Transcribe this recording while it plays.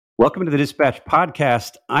Welcome to the Dispatch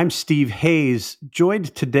Podcast. I'm Steve Hayes,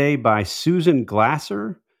 joined today by Susan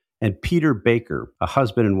Glasser and Peter Baker, a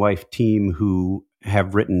husband and wife team who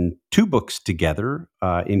have written two books together,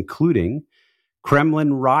 including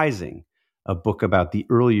Kremlin Rising, a book about the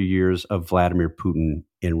earlier years of Vladimir Putin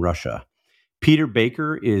in Russia. Peter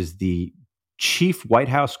Baker is the chief White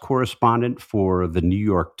House correspondent for the New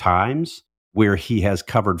York Times, where he has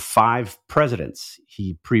covered 5 presidents.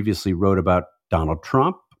 He previously wrote about Donald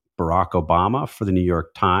Trump, Barack Obama for the New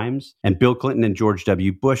York Times, and Bill Clinton and George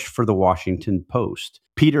W. Bush for the Washington Post.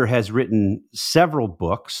 Peter has written several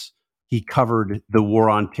books. He covered the war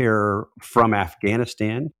on terror from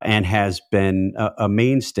Afghanistan and has been a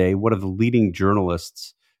mainstay, one of the leading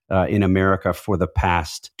journalists in America for the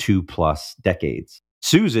past 2+ decades.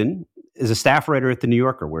 Susan is a staff writer at The New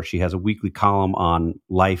Yorker, where she has a weekly column on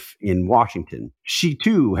life in Washington. She,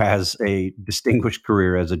 too, has a distinguished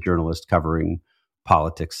career as a journalist covering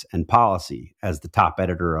politics and policy, as the top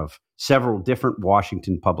editor of several different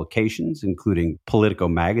Washington publications, including Politico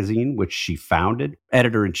magazine, which she founded,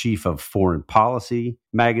 editor-in-chief of Foreign Policy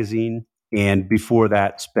magazine, and before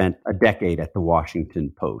that spent a decade at the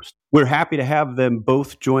Washington Post. We're happy to have them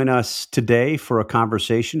both join us today for a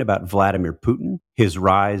conversation about Vladimir Putin, his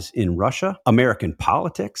rise in Russia, American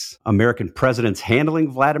politics, American presidents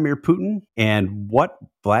handling Vladimir Putin, and what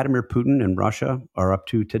Vladimir Putin and Russia are up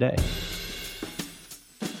to today.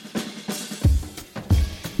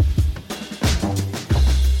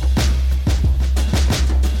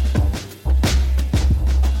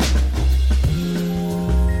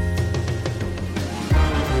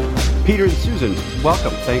 Peter and Susan,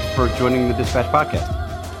 welcome. Thanks for joining the Dispatch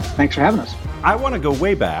Podcast. Thanks for having us. I want to go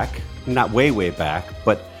way back, not way back,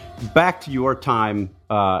 but back to your time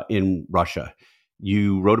in Russia.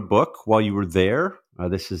 You wrote a book while you were there.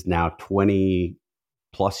 This is now 20+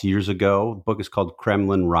 years ago. The book is called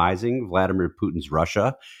Kremlin Rising, Vladimir Putin's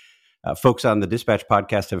Russia. Folks on the Dispatch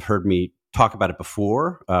Podcast have heard me talk about it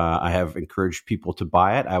before. I have encouraged people to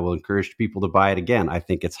buy it. I will encourage people to buy it again. I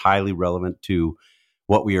think it's highly relevant to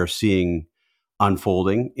what we are seeing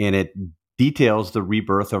unfolding, and it details the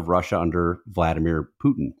rebirth of Russia under Vladimir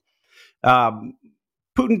Putin.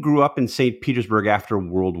 Putin grew up in St. Petersburg after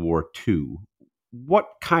World War II. What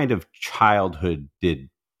kind of childhood did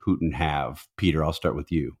Putin have? Peter, I'll start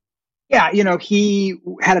with you. Yeah, he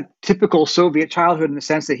had a typical Soviet childhood in the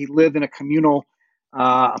sense that he lived in a communal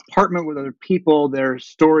apartment with other people. There's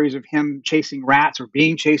stories of him chasing rats or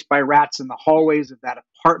being chased by rats in the hallways of that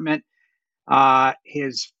apartment.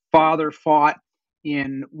 His father fought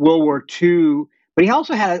in World War II, but he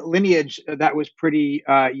also had a lineage that was pretty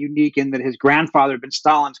unique in that his grandfather had been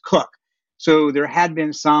Stalin's cook. So there had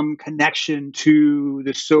been some connection to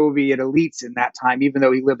the Soviet elites in that time, even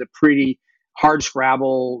though he lived a pretty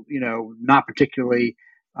hardscrabble, not particularly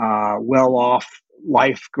well-off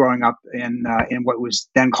life growing up in what was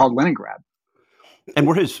then called Leningrad. And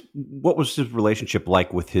what was his relationship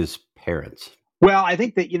like with his parents? Well, I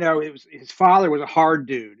think that, his father was a hard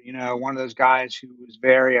dude, one of those guys who was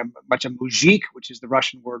very much a mujik, which is the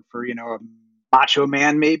Russian word for, a macho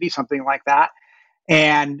man, maybe something like that.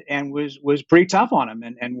 And was pretty tough on him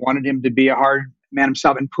and wanted him to be a hard man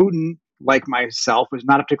himself. And Putin, like myself, was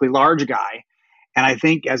not a particularly large guy. And I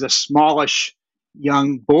think as a smallish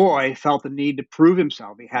young boy, felt the need to prove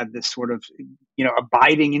himself. He had this sort of,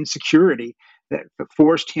 abiding insecurity that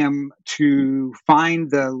forced him to find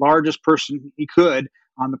the largest person he could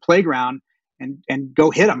on the playground and go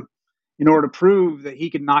hit him in order to prove that he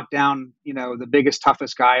could knock down, the biggest,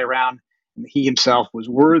 toughest guy around. And he himself was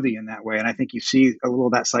worthy in that way. And I think you see a little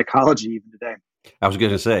of that psychology even today. I was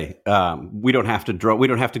going to say, we don't have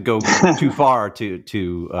to go too far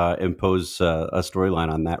to impose a storyline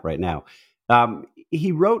on that right now.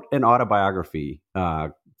 He wrote an autobiography,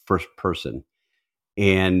 first person.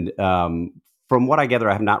 And from what I gather,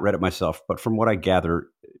 I have not read it myself, but from what I gather,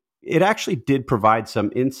 it actually did provide some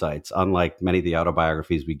insights, unlike many of the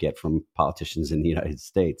autobiographies we get from politicians in the United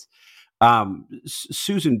States.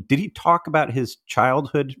 Susan, did he talk about his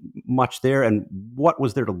childhood much there, and what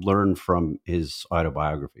was there to learn from his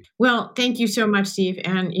autobiography? Well, thank you so much, Steve.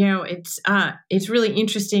 And it's really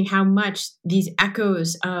interesting how much these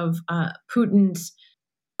echoes of Putin's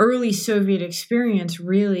early Soviet experience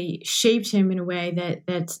really shaped him in a way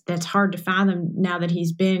that's hard to fathom now that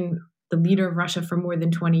he's been the leader of Russia for more than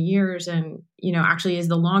 20 years, and actually is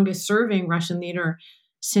the longest serving Russian leader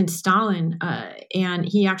since Stalin, and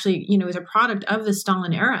he actually, is a product of the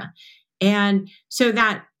Stalin era. And so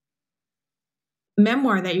that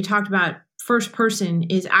memoir that you talked about, first person,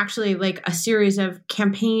 is actually like a series of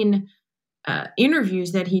campaign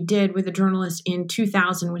interviews that he did with a journalist in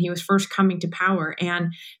 2000 when he was first coming to power.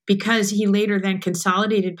 And because he later then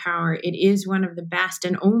consolidated power, it is one of the best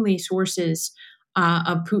and only sources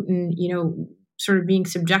of Putin, sort of being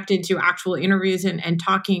subjected to actual interviews and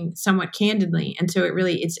talking somewhat candidly. And so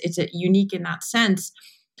it's a unique in that sense.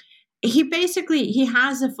 He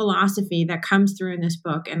has a philosophy that comes through in this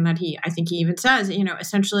book, and that I think he even says,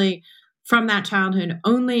 essentially from that childhood,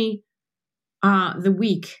 only the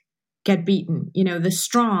weak get beaten. The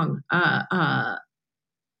strong are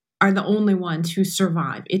the only ones who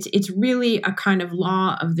survive. It's really a kind of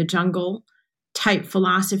law of the jungle type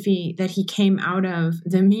philosophy that he came out of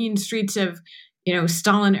the mean streets of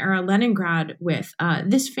Stalin era Leningrad with.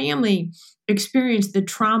 This family experienced the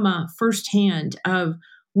trauma firsthand of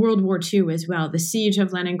World War II as well, the siege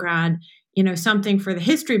of Leningrad, something for the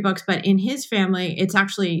history books, but in his family, it's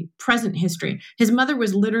actually present history. His mother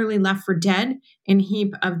was literally left for dead in a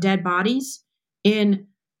heap of dead bodies in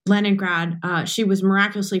Leningrad. She was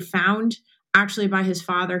miraculously found actually by his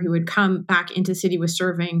father, who had come back into the city, was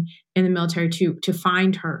serving in the military to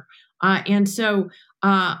find her. And so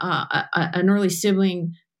an early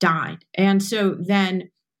sibling died. And so then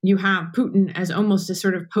you have Putin as almost a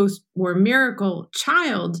sort of post-war miracle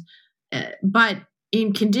child, but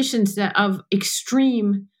in conditions of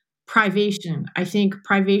extreme privation. I think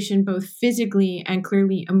privation both physically and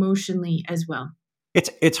clearly emotionally as well.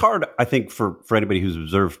 It's hard, I think, for anybody who's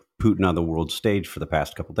observed Putin on the world stage for the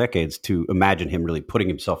past couple decades to imagine him really putting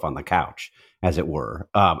himself on the couch, as it were.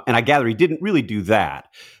 And I gather he didn't really do that,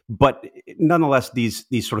 but nonetheless,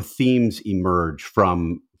 these sort of themes emerge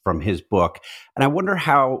from his book. And I wonder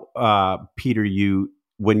how, Peter,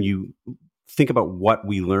 when you think about what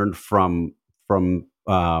we learned from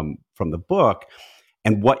the book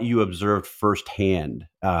and what you observed firsthand,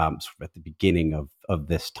 sort of at the beginning of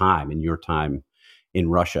this time, in your time in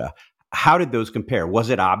Russia, how did those compare? Was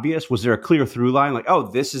it obvious? Was there a clear through line? Like, oh,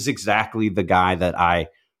 this is exactly the guy that I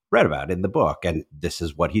read about in the book, and this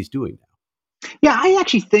is what he's doing now. Yeah, I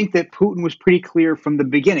actually think that Putin was pretty clear from the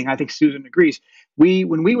beginning. I think Susan agrees.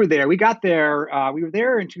 When we were there, we were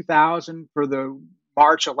there in 2000 for the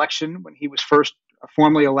March election when he was first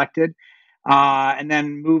formally elected, and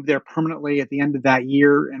then moved there permanently at the end of that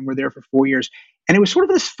year, and were there for 4 years. And it was sort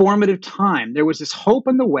of this formative time. There was this hope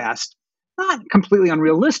in the West, not completely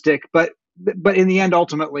unrealistic, but in the end,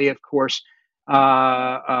 ultimately, of course,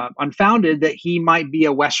 unfounded, that he might be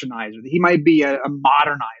a Westernizer, that he might be a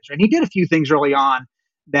modernizer. And he did a few things early on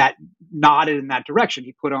that nodded in that direction.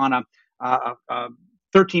 He put on a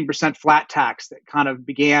 13% flat tax that kind of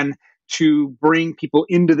began to bring people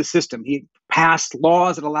into the system. He passed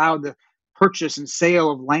laws that allowed the purchase and sale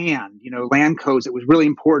of land, land codes. It was really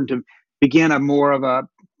important to begin a more of a,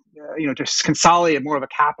 to consolidate more of a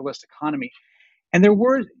capitalist economy. And there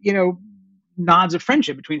were, nods of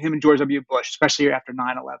friendship between him and George W. Bush, especially after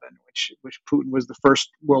 9/11, which Putin was the first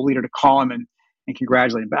world leader to call him and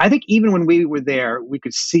congratulate him. But I think even when we were there, we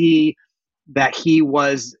could see that he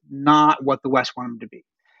was not what the West wanted him to be.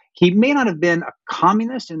 He may not have been a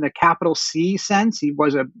communist in the capital C sense. He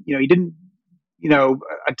was he didn't,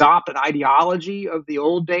 adopt an ideology of the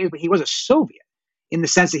old days, but he was a Soviet in the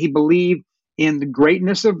sense that he believed in the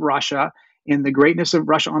greatness of Russia, on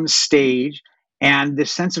the stage. And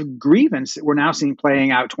this sense of grievance that we're now seeing playing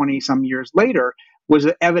out 20 some years later was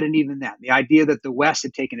evident even then. The idea that the West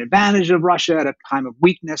had taken advantage of Russia at a time of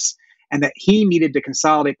weakness and that he needed to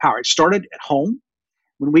consolidate power. It started at home.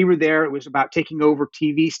 When we were there, it was about taking over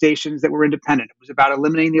TV stations that were independent. It was about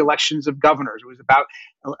eliminating the elections of governors. It was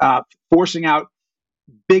about forcing out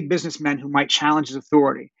big businessmen who might challenge his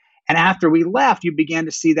authority. And after we left, you began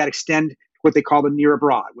to see that extend what they call the near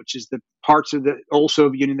abroad, which is the parts of the old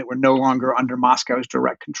Soviet Union that were no longer under Moscow's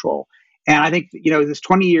direct control. And I think, this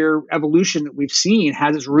 20-year evolution that we've seen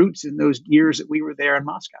has its roots in those years that we were there in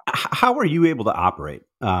Moscow. How were you able to operate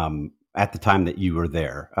at the time that you were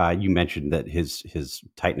there? You mentioned that his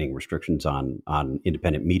tightening restrictions on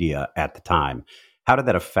independent media at the time. How did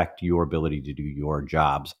that affect your ability to do your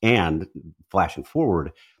jobs? And flashing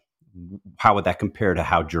forward, how would that compare to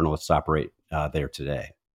how journalists operate there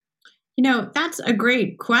today? That's a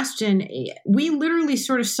great question. We literally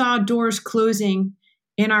sort of saw doors closing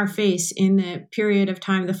in our face in the period of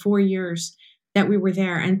time, the 4 years that we were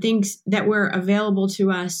there, and things that were available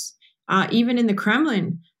to us, even in the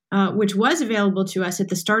Kremlin, which was available to us at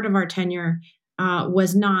the start of our tenure,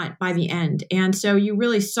 was not by the end. And so you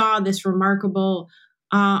really saw this remarkable,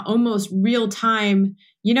 almost real time,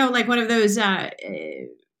 like one of those time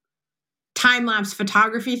time-lapse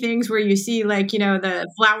photography things where you see like,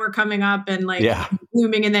 the flower coming up and like Yeah.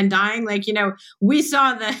 blooming and then dying. Like, we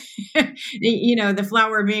saw the, the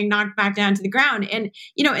flower being knocked back down to the ground. And,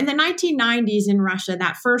 in the 1990s in Russia,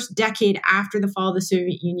 that first decade after the fall of the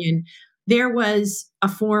Soviet Union, there was a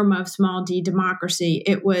form of small d democracy.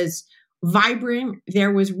 It was vibrant.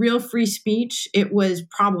 There was real free speech. It was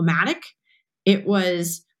problematic. It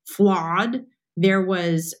was flawed. There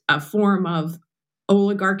was a form of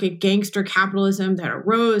oligarchic gangster capitalism that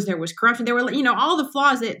arose. There was corruption. There were, all the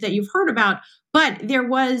flaws that you've heard about, but there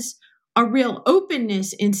was a real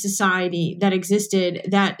openness in society that existed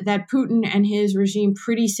that Putin and his regime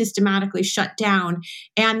pretty systematically shut down.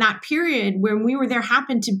 And that period when we were there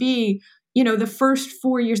happened to be, the first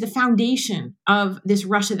 4 years, the foundation of this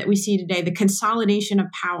Russia that we see today, the consolidation of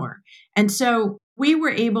power. And so we were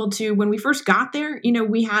able to, when we first got there,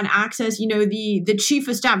 we had access, the chief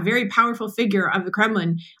of staff, very powerful figure of the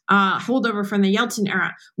Kremlin, holdover from the Yeltsin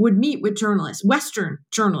era, would meet with journalists, Western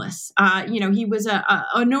journalists. He was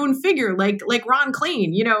a known figure like Ron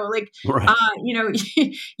Klain, Right.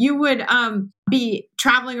 you would be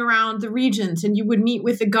traveling around the regions and you would meet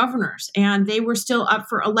with the governors, and they were still up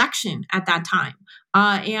for election at that time.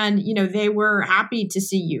 And they were happy to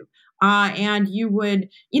see you. And you would,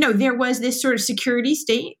 there was this sort of security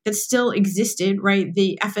state that still existed, right?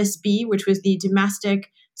 The FSB, which was the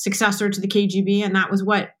domestic successor to the KGB. And that was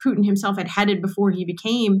what Putin himself had headed before he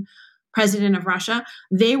became president of Russia.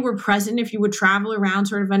 They were present if you would travel around,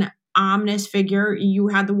 sort of an ominous figure. You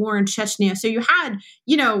had the war in Chechnya. So you had,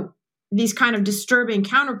 these kind of disturbing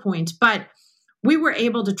counterpoints, but we were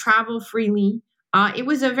able to travel freely. It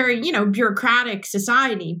was a very, bureaucratic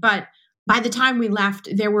society, but by the time we left,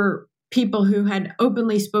 there were people who had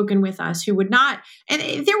openly spoken with us who would not. And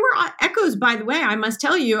there were echoes, by the way, I must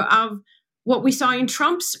tell you, of what we saw in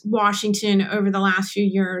Trump's Washington over the last few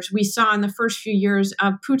years. We saw in the first few years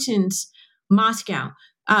of Putin's Moscow.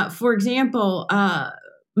 For example,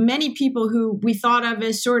 many people who we thought of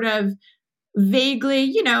as sort of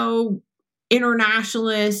vaguely,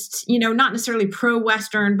 internationalist, not necessarily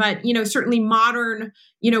pro-Western, but, certainly modern,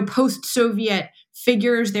 post-Soviet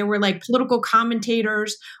figures. There were like political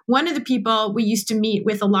commentators. One of the people we used to meet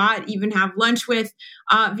with a lot, even have lunch with,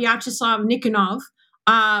 Vyacheslav Nikonov,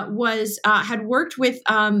 had worked with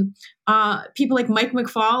people like Mike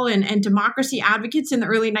McFaul and democracy advocates in the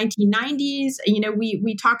early 1990s.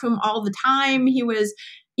 We talked to him all the time. He was,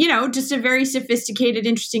 just a very sophisticated,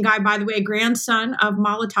 interesting guy, by the way, grandson of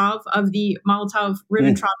Molotov, of the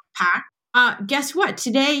Molotov-Ribbentrop Pact. Guess what?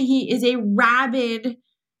 Today, he is a rabid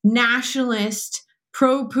nationalist,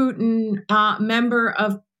 pro-Putin member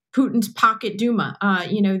of Putin's pocket Duma,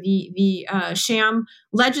 the sham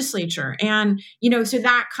legislature. And, so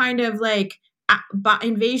that kind of like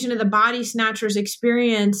invasion of the body snatchers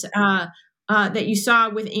experience that you saw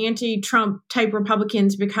with anti-Trump type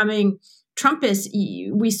Republicans becoming Trumpists,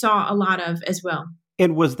 we saw a lot of as well.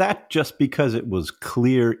 And was that just because it was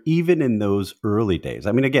clear, even in those early days?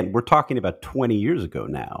 I mean, again, we're talking about 20 years ago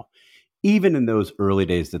now. Even in those early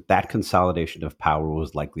days, that consolidation of power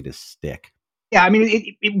was likely to stick. Yeah, I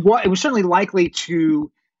mean, it was certainly likely to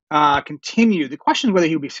continue. The question is whether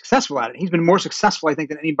he would be successful at it. He's been more successful, I think,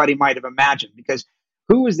 than anybody might have imagined, because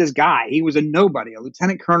who was this guy? He was a nobody, a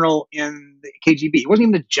lieutenant colonel in the KGB. He wasn't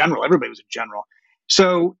even a general. Everybody was a general.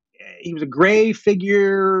 So he was a gray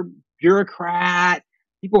figure, bureaucrat.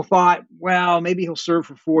 People thought, well, maybe he'll serve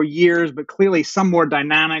for 4 years, but clearly some more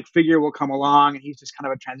dynamic figure will come along, and he's just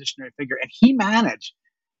kind of a transitionary figure. And he managed,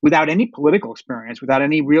 without any political experience, without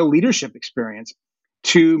any real leadership experience,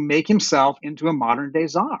 to make himself into a modern day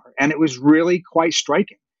czar. And it was really quite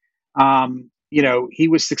striking. He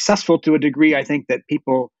was successful to a degree, I think, that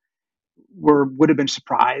people would have been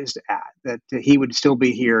surprised at, that he would still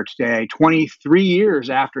be here today, 23 years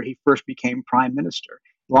after he first became prime minister,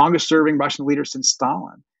 longest serving Russian leader since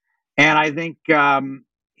Stalin. And I think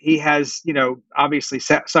he has, obviously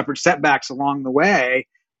suffered setbacks along the way,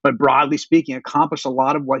 but broadly speaking, accomplished a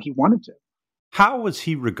lot of what he wanted to. How was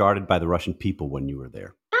he regarded by the Russian people when you were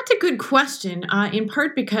there? That's a good question, in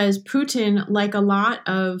part because Putin, like a lot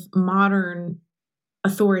of modern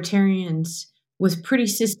authoritarians, was pretty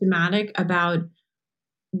systematic about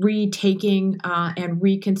retaking and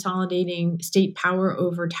reconsolidating state power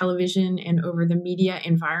over television and over the media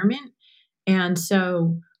environment. And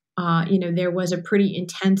so, there was a pretty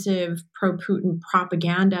intensive pro-Putin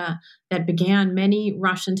propaganda that began. Many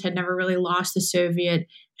Russians had never really lost the Soviet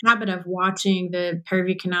habit of watching the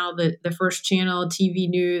Первый канал, the first channel TV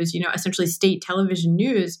news, essentially state television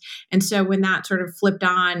news. And so when that sort of flipped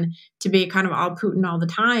on to be kind of all Putin all the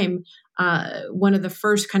time, one of the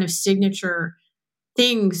first kind of signature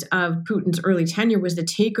things of Putin's early tenure was the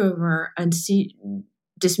takeover and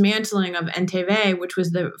dismantling of NTV, which was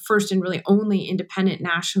the first and really only independent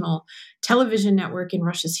national television network in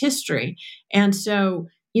Russia's history. And so,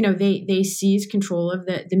 they seized control of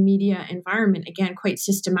the media environment, again, quite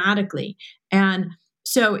systematically. And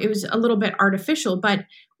so it was a little bit artificial. But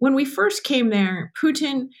when we first came there,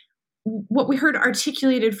 Putin, what we heard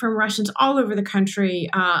articulated from Russians all over the country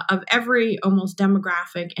of every almost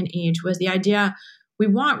demographic and age was the idea, we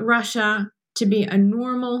want Russia to be a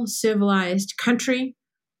normal, civilized country,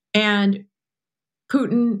 and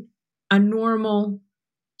Putin, a normal,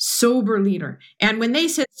 sober leader. And when they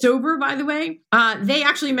said sober, by the way, they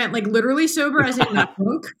actually meant like literally sober, as in not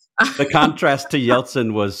drunk. The contrast to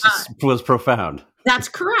Yeltsin was profound. That's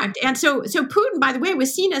correct. And so Putin, by the way,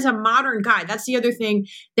 was seen as a modern guy. That's the other thing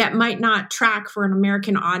that might not track for an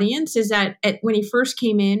American audience, is that when he first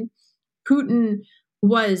came in, Putin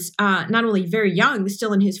was not only very young,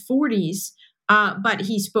 still in his 40s, but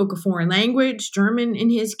he spoke a foreign language, German in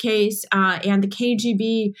his case, and the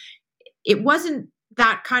KGB, it wasn't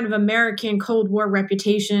that kind of American Cold War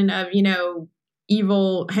reputation of,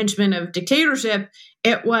 evil henchmen of dictatorship.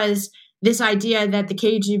 It was this idea that the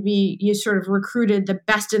KGB, you sort of recruited the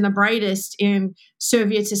best and the brightest in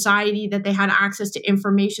Soviet society, that they had access to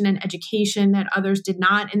information and education that others did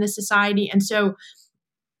not in the society. And so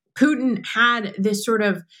Putin had this sort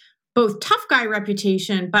of both tough guy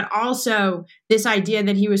reputation, but also this idea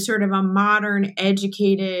that he was sort of a modern,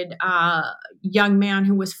 educated young man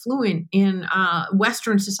who was fluent in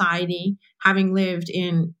Western society, having lived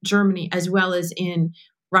in Germany as well as in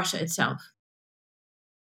Russia itself.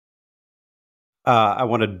 I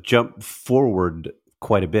want to jump forward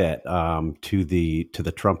quite a bit to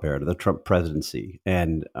the Trump era, to the Trump presidency,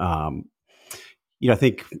 and I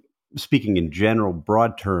think, speaking in general,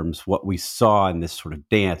 broad terms, what we saw in this sort of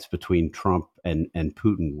dance between Trump and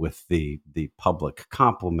Putin, with the public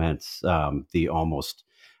compliments, the almost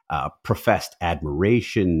professed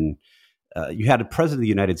admiration. You had a president of the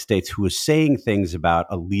United States who was saying things about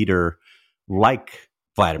a leader like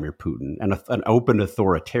Vladimir Putin, and an open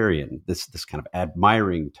authoritarian, this kind of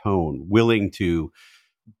admiring tone, willing to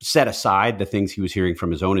set aside the things he was hearing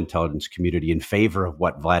from his own intelligence community in favor of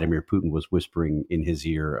what Vladimir Putin was whispering in his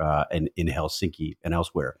ear in Helsinki and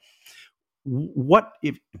elsewhere. What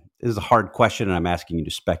if this is a hard question, and I'm asking you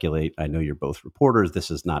to speculate. I know you're both reporters.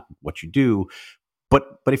 This is not what you do,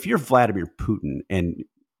 but if you're Vladimir Putin and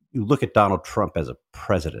you look at Donald Trump as a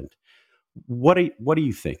president, what are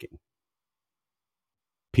you thinking?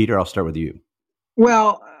 Peter, I'll start with you.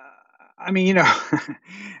 Well, you're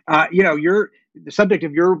the subject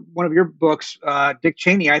of one of your books. Dick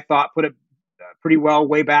Cheney, I thought, put it pretty well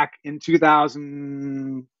way back in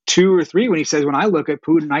 2002 or 3 when he says, "When I look at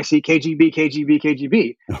Putin, I see KGB, KGB,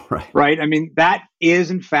 KGB." Right. Right. I mean, that is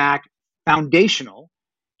in fact foundational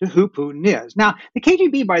to who Putin is. Now, the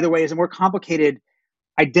KGB, by the way, is a more complicated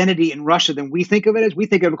identity in Russia than we think of it as. We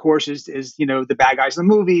think of course, as the bad guys in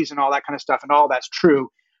the movies and all that kind of stuff, and all that's true.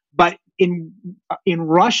 But in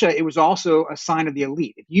Russia, it was also a sign of the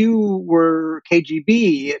elite. If you were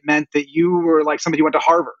KGB, it meant that you were like somebody who went to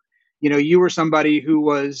Harvard. You were somebody who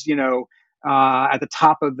was, at the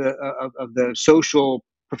top of the social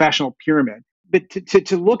professional pyramid. But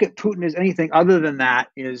to look at Putin as anything other than that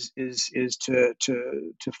is to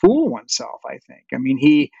fool oneself, I think. I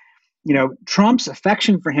mean, Trump's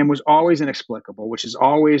affection for him was always inexplicable, which is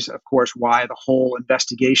always, of course, why the whole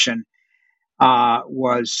investigation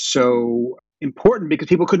was so important, because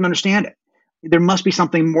people couldn't understand it. There must be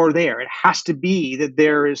something more there. It has to be that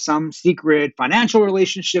there is some secret financial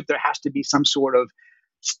relationship. There has to be some sort of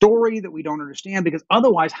story that we don't understand, because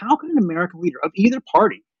otherwise, how can an American leader of either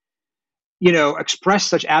party, express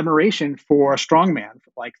such admiration for a strongman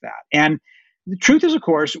like that? And the truth is, of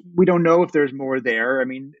course, we don't know if there's more there. I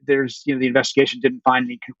mean, the investigation didn't find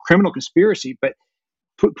any criminal conspiracy, but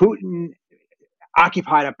Putin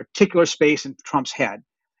occupied a particular space in Trump's head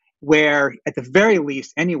where, at the very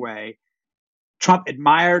least anyway, Trump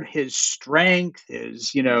admired his strength,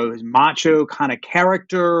 his macho kind of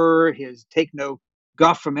character, his take no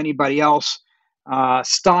guff from anybody else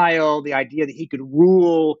style, the idea that he could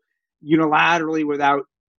rule unilaterally without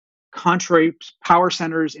contrary power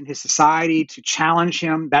centers in his society to challenge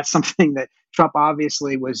him. That's something that Trump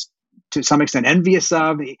obviously was to some extent envious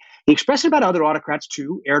of. He expressed it about other autocrats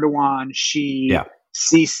too, Erdogan, Xi,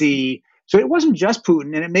 Sisi. So it wasn't just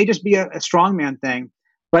Putin, and it may just be a strongman thing,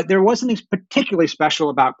 but there was something particularly special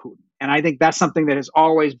about Putin. And I think that's something that has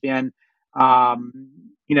always been,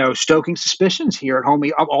 stoking suspicions here at home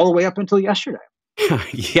all the way up until yesterday.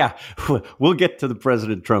 Yeah, we'll get to the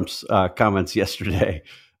President Trump's comments yesterday.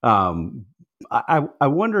 I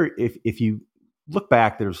wonder if you look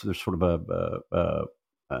back, there's sort of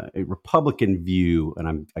a Republican view,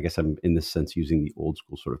 and I guess I'm in this sense using the old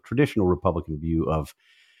school sort of traditional Republican view of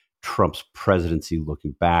Trump's presidency,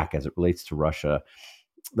 looking back as it relates to Russia,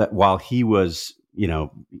 that while he was,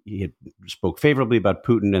 he had spoke favorably about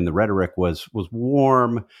Putin and the rhetoric was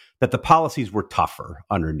warm, that the policies were tougher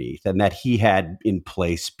underneath, and that he had in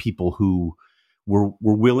place people who were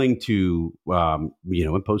willing to,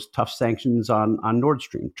 impose tough sanctions on Nord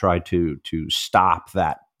Stream, try to stop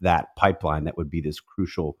that pipeline that would be this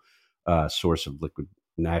crucial source of liquid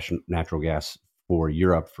natural gas for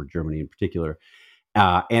Europe, for Germany in particular,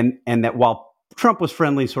 and that while Trump was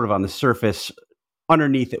friendly, sort of on the surface,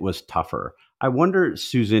 underneath it was tougher. I wonder,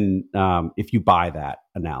 Susan, if you buy that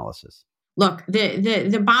analysis. Look,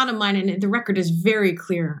 the bottom line, and the record is very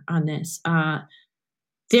clear on this.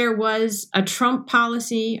 There was a Trump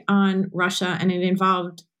policy on Russia, and it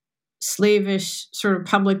involved slavish sort of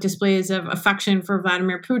public displays of affection for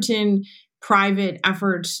Vladimir Putin, private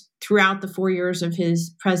efforts throughout the 4 years of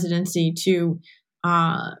his presidency to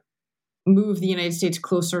move the United States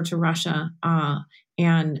closer to Russia,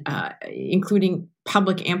 and including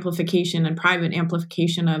public amplification and private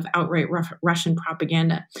amplification of outright Russian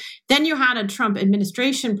propaganda. Then you had a Trump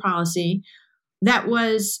administration policy that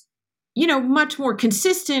was, much more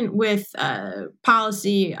consistent with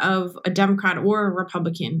policy of a Democrat or a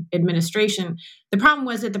Republican administration. The problem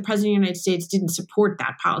was that the president of the United States didn't support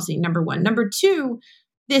that policy, number one. Number two,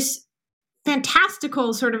 this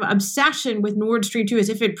fantastical sort of obsession with Nord Stream 2, as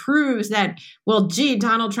if it proves that, well, gee,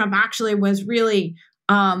 Donald Trump actually was really,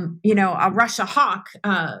 a Russia hawk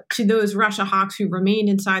to those Russia hawks who remained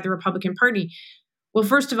inside the Republican Party. Well,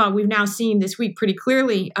 first of all, we've now seen this week pretty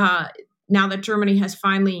clearly, now that Germany has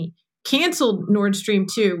finally canceled Nord Stream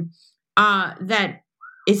 2, that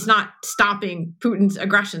it's not stopping Putin's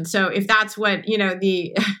aggression. So if that's what,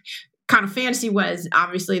 the kind of fantasy was,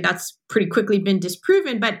 obviously that's pretty quickly been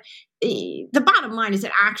disproven. But the bottom line is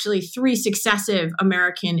that actually 3 successive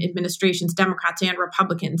American administrations, Democrats and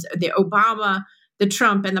Republicans, the Obama, the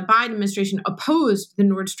Trump, and the Biden administration, opposed the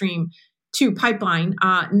Nord Stream 2 pipeline.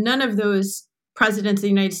 None of those presidents of the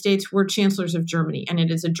United States were chancellors of Germany, and it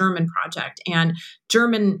is a German project. And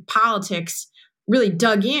German politics really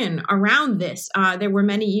dug in around this. There were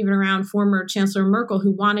many, even around former Chancellor Merkel,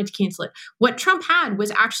 who wanted to cancel it. What Trump had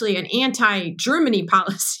was actually an anti-Germany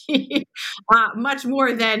policy, much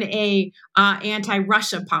more than a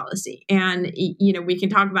anti-Russia policy. And, we can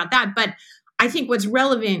talk about that. But I think what's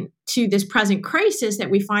relevant to this present crisis that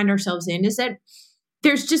we find ourselves in is that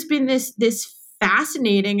there's just been this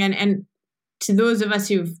fascinating and to those of us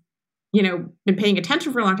who've, been paying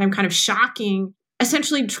attention for a long time, kind of shocking,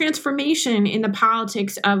 essentially transformation in the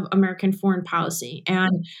politics of American foreign policy.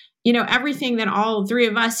 And, everything that all 3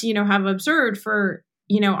 of us, have observed for,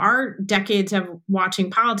 our decades of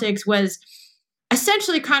watching politics was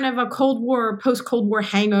essentially kind of a Cold War, post-Cold War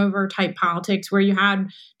hangover type politics, where you had,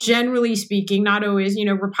 generally speaking, not always,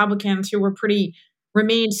 Republicans who were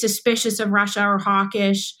remained suspicious of Russia or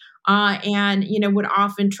hawkish, and, would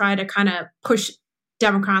often try to kind of push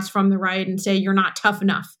Democrats from the right and say, you're not tough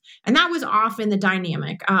enough. And that was often the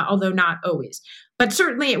dynamic, although not always. But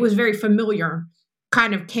certainly it was very familiar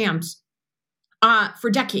kind of camps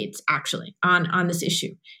for decades, actually, on this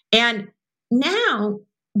issue. And now,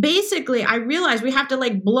 basically, I realize we have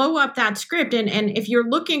to blow up that script. And if you're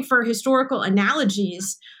looking for historical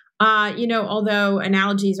analogies, although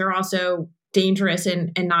analogies are also dangerous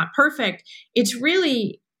and not perfect, it's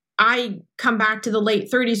really, I come back to the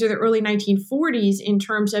late 30s or the early 1940s in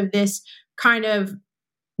terms of this kind of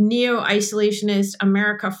neo-isolationist,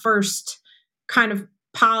 America first kind of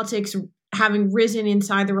politics having risen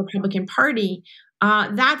inside the Republican Party.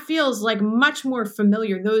 That feels like much more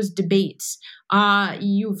familiar, those debates.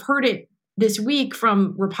 You've heard it this week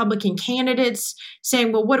from Republican candidates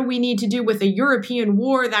saying, well, what do we need to do with a European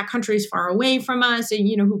war? That country is far away from us. And,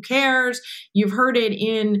 who cares? You've heard it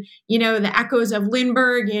in, the echoes of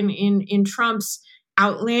Lindbergh in Trump's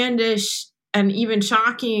outlandish and even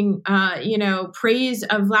shocking, praise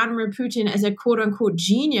of Vladimir Putin as a quote unquote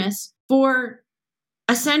genius for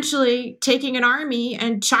essentially taking an army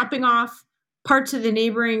and chopping off parts of the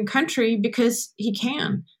neighboring country because he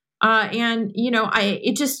can.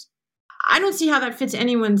 I don't see how that fits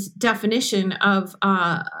anyone's definition of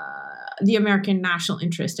the American national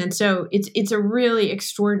interest. And so it's a really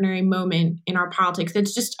extraordinary moment in our politics.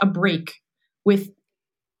 That's just a break with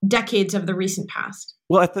decades of the recent past.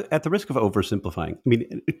 Well, at the risk of oversimplifying,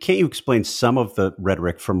 can't you explain some of the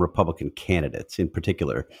rhetoric from Republican candidates in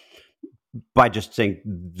particular? by just saying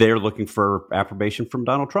they're looking for affirmation from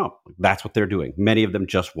Donald Trump. That's what they're doing. Many of them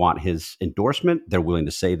just want his endorsement. They're willing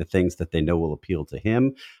to say the things that they know will appeal to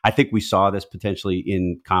him. I think we saw this potentially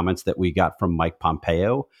in comments that we got from Mike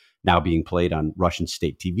Pompeo, now being played on Russian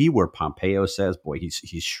state TV, where Pompeo says, boy,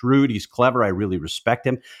 he's shrewd, he's clever, I really respect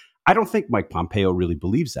him. I don't think Mike Pompeo really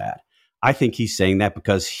believes that. I think he's saying that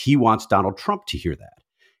because he wants Donald Trump to hear that.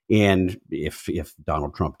 And if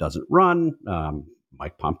Donald Trump doesn't run,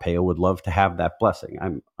 Mike Pompeo would love to have that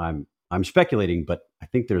blessing. I'm speculating, but I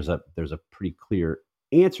think there's a pretty clear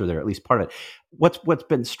answer there, at least part of it. What's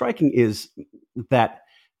been striking is that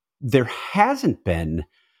there hasn't been,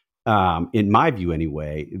 in my view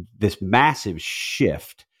anyway, this massive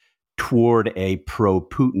shift toward a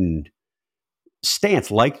pro-Putin stance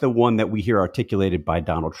like the one that we hear articulated by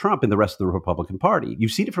Donald Trump and the rest of the Republican Party.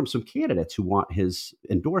 You've seen it from some candidates who want his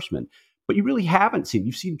endorsement, but you really haven't seen.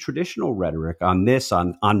 You've seen traditional rhetoric on this,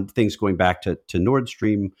 on things going back to Nord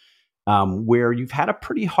Stream, where you've had a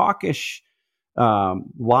pretty hawkish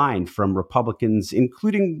line from Republicans,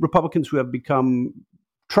 including Republicans who have become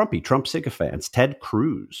Trump sycophants. Ted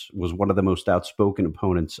Cruz was one of the most outspoken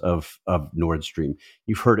opponents of Nord Stream.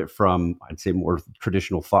 You've heard it from, I'd say, more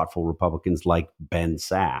traditional, thoughtful Republicans like Ben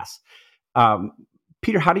Sass.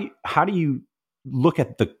 Peter, how do you look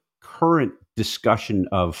at the current discussion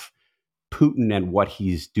of Putin and what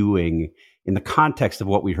he's doing in the context of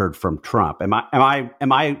what we heard from Trump? Am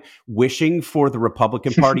I wishing for the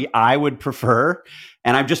Republican Party I would prefer,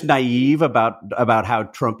 and I'm just naive about how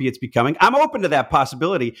Trumpy it's becoming? I'm open to that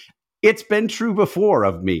possibility. It's been true before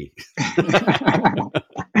of me.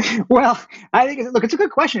 Well, I think, look, it's a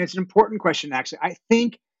good question. It's an important question, actually. I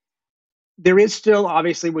think there is still,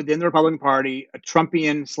 obviously, within the Republican Party, a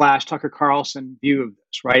Trumpian / Tucker Carlson view of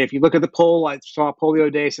this, right? If you look at the poll, I saw a poll the other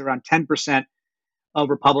day, it's around 10% of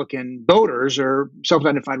Republican voters or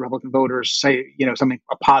self-identified Republican voters say, something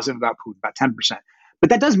positive about Putin, about 10%. But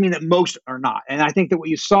that doesn't mean that most are not. And I think that what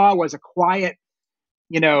you saw was a quiet,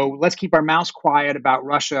 let's keep our mouths quiet about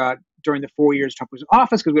Russia during the 4 years Trump was in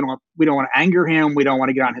office because we don't want to anger him. We don't want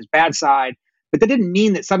to get on his bad side. But that didn't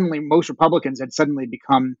mean that suddenly most Republicans had suddenly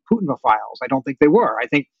become Putinophiles. I don't think they were. I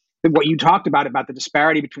think that what you talked about the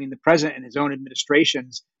disparity between the president and his own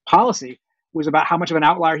administration's policy was about how much of an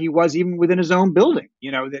outlier he was even within his own building.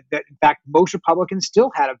 That in fact, most Republicans still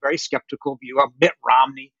had a very skeptical view of Mitt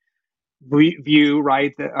Romney view,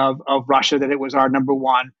 right, of Russia, that it was our number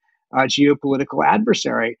one geopolitical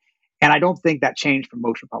adversary. And I don't think that changed for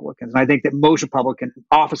most Republicans. And I think that most Republican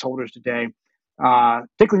office holders today,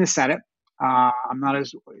 particularly in the Senate, I'm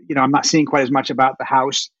not seeing quite as much about the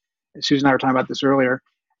House. Susan and I were talking about this earlier.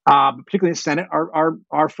 But particularly in the Senate,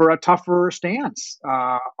 are for a tougher stance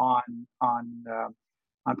on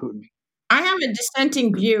Putin. I have a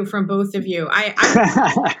dissenting view from both of you. I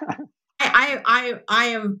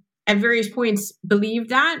have at various points believed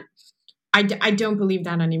that. I don't believe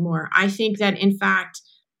that anymore. I think that in fact,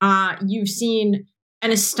 you've seen an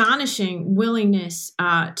astonishing willingness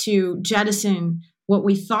to jettison what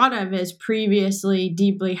we thought of as previously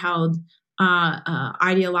deeply held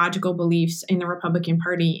ideological beliefs in the Republican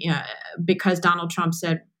Party because Donald Trump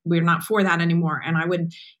said we're not for that anymore. And I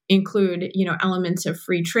would include, elements of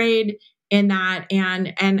free trade in that,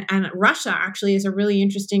 and Russia actually is a really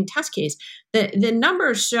interesting test case. The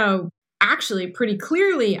numbers show actually pretty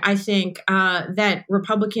clearly, I think, that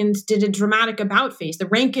Republicans did a dramatic about face. The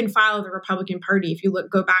rank and file of the Republican Party, if you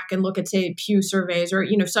go back and look at, say, Pew surveys or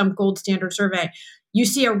some gold standard survey, you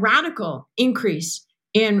see a radical increase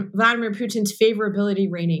in Vladimir Putin's favorability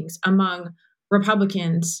ratings among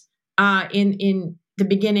Republicans in the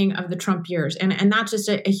beginning of the Trump years. And that's just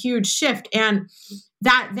a huge shift. And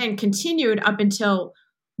that then continued up until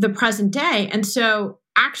the present day. And so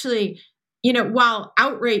actually, while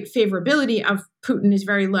outright favorability of Putin is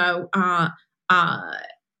very low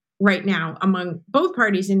right now among both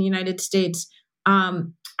parties in the United States,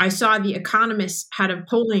 I saw The Economist had a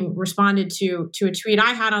polling responded to a tweet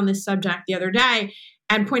I had on this subject the other day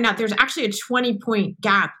and point out there's actually a 20-point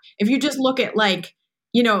gap. If you just look at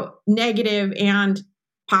negative and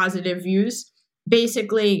positive views,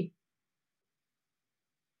 basically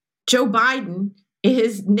Joe Biden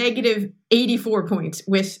is negative 84 points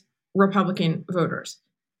with Republican voters.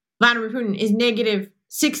 Vladimir Putin is negative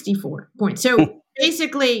 64 points. So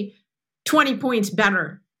basically 20 points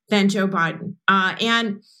better than Joe Biden.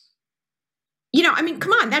 And I mean,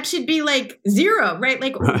 come on, that should be like zero, right?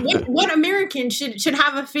 Like what American should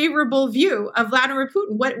have a favorable view of Vladimir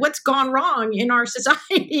Putin? What's gone wrong in our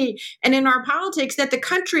society and in our politics that the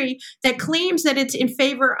country that claims that it's in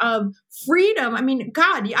favor of freedom? I mean,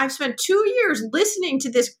 God, I've spent 2 years listening to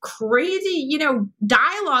this crazy,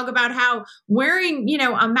 dialogue about how wearing,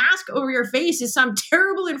 a mask over your face is some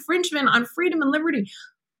terrible infringement on freedom and liberty.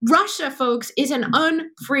 Russia, folks, is an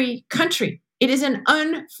unfree country. It is an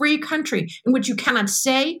unfree country in which you cannot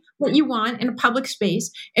say what you want in a public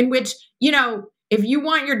space, in which, if you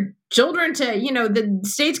want your children to, the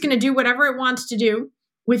state's going to do whatever it wants to do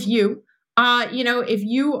with you. If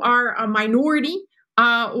you are a minority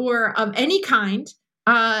or of any kind,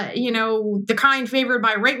 the kind favored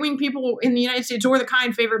by right-wing people in the United States or the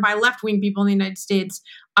kind favored by left-wing people in the United States,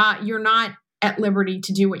 you're not at liberty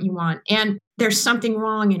to do what you want. And there's something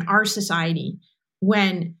wrong in our society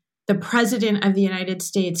when the president of the United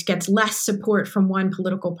States gets less support from one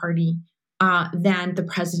political party than the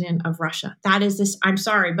president of Russia. That is this, I'm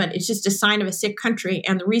sorry, but it's just a sign of a sick country.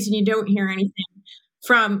 And the reason you don't hear anything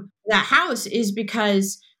from that house is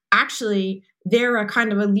because actually they're a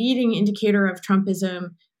kind of a leading indicator of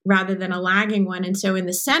Trumpism rather than a lagging one. And so in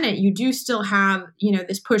the Senate, you do still have,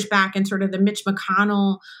 this pushback and sort of the Mitch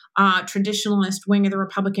McConnell traditionalist wing of the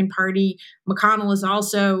Republican Party. McConnell is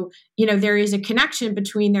also, there is a connection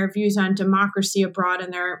between their views on democracy abroad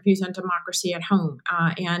and their views on democracy at home.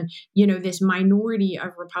 And this minority of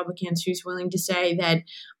Republicans who's willing to say that,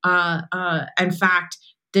 in fact,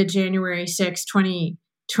 the January 6,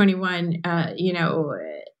 2021,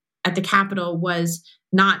 at the Capitol was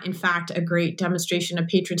not, in fact, a great demonstration of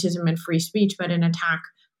patriotism and free speech, but an attack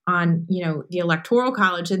on, the Electoral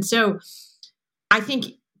College. And so I think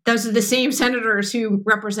those are the same senators who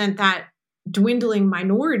represent that dwindling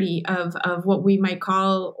minority of what we might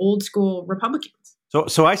call old school Republicans.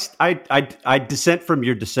 So I dissent from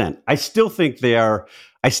your dissent. I still think they are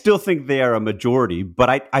a majority, but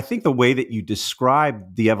I think the way that you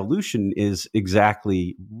describe the evolution is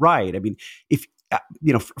exactly right. I mean, if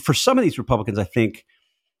for some of these Republicans, I think,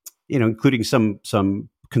 including some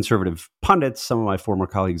conservative pundits, some of my former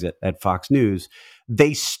colleagues at Fox News,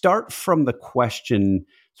 they start from the question,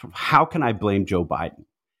 how can I blame Joe Biden?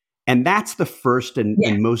 And that's the first and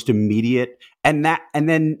most immediate, and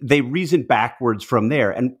then they reason backwards from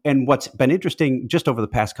there. And what's been interesting just over the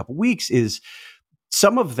past couple of weeks is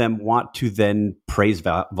some of them want to then praise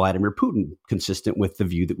Vladimir Putin, consistent with the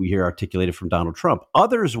view that we hear articulated from Donald Trump.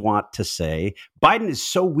 Others want to say Biden is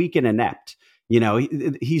so weak and inept.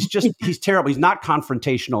 He's terrible. He's not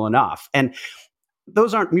confrontational enough. And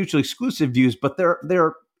those aren't mutually exclusive views, but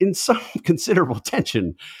they're in some considerable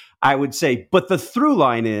tension, I would say. But the through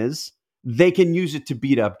line is they can use it to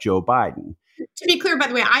beat up Joe Biden. To be clear, by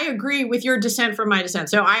the way, I agree with your dissent from my dissent.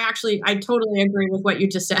 So I totally agree with what you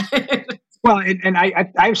just said. Well, and I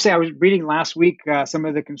would say I was reading last week some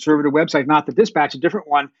of the conservative websites, not the Dispatch, a different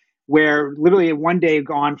one, where literally one day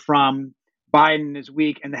gone from Biden is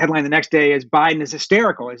weak, and the headline the next day is Biden is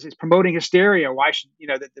hysterical. Is promoting hysteria? Why should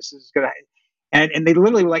that this is going to? And they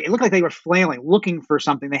literally it looked like they were flailing, looking for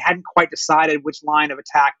something. They hadn't quite decided which line of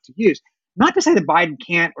attack to use. Not to say that Biden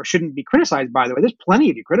can't or shouldn't be criticized. By the way, there's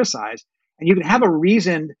plenty to criticize, and you can have a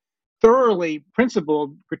reasoned, thoroughly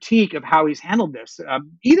principled critique of how he's handled this,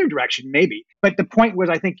 either direction maybe. But the point was,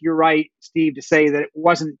 I think you're right, Steve, to say that it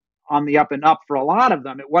wasn't on the up and up for a lot of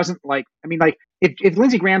them. It wasn't if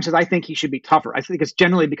Lindsey Graham says, I think he should be tougher, I think it's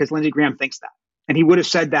generally because Lindsey Graham thinks that. And he would have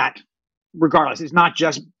said that regardless. It's not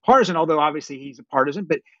just partisan, although obviously he's a partisan,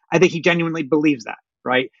 but I think he genuinely believes that,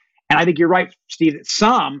 right? And I think you're right, Steve, that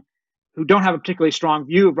some who don't have a particularly strong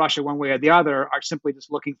view of Russia one way or the other are simply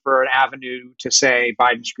just looking for an avenue to say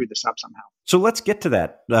Biden screwed this up somehow. So let's get to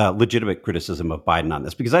that legitimate criticism of Biden on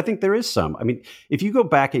this, because I think there is some. I mean, if you go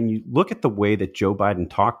back and you look at the way that Joe Biden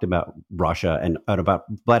talked about Russia and about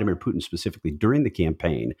Vladimir Putin specifically during the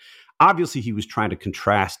campaign, obviously he was trying to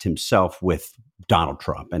contrast himself with Donald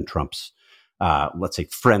Trump and Trump's, let's say,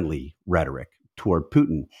 friendly rhetoric toward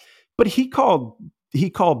Putin. But he called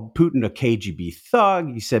Putin a KGB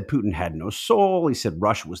thug. He said Putin had no soul. He said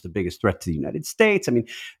Russia was the biggest threat to the United States. I mean,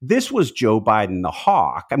 this was Joe Biden the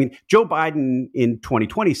hawk. I mean, Joe Biden in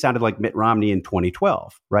 2020 sounded like Mitt Romney in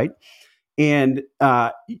 2012, right? And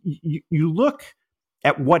you look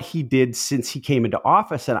at what he did since he came into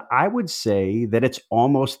office, and I would say that it's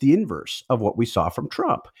almost the inverse of what we saw from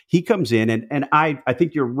Trump. He comes in, and I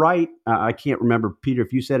think you're right. I can't remember, Peter,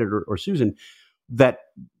 if you said it or Susan, that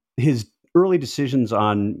his early decisions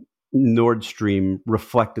on Nord Stream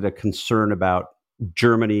reflected a concern about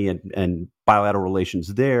Germany and bilateral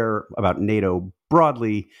relations there, about NATO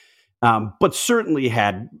broadly. but certainly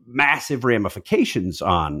had massive ramifications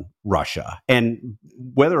on Russia. And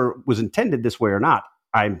whether it was intended this way or not,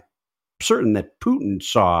 I'm certain that Putin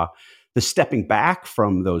saw the stepping back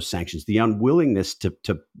from those sanctions, the unwillingness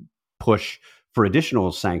to push for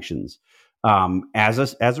additional sanctions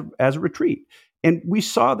as a retreat. And we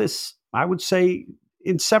saw this, I would say,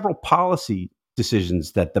 in several policy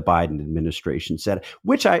decisions that the Biden administration said,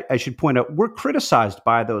 which I should point out were criticized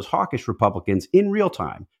by those hawkish Republicans in real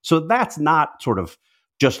time. So that's not sort of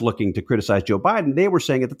just looking to criticize Joe Biden. They were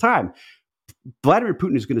saying at the time, Vladimir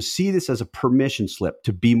Putin is going to see this as a permission slip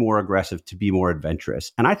to be more aggressive, to be more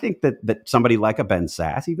adventurous. And I think that somebody like a Ben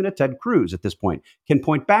Sasse, even a Ted Cruz at this point, can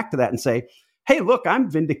point back to that and say, hey, look, I'm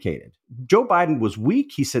vindicated. Joe Biden was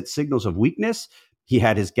weak. He sent signals of weakness. He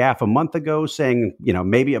had his gaffe a month ago saying,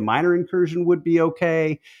 maybe a minor incursion would be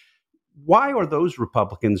okay. Why are those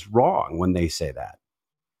Republicans wrong when they say that?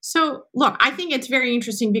 So, look, I think it's very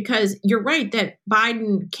interesting because you're right that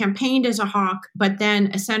Biden campaigned as a hawk, but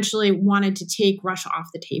then essentially wanted to take Russia off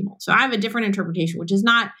the table. So I have a different interpretation, which is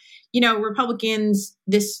not, Republicans,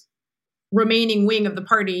 this remaining wing of the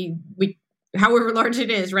party, however large it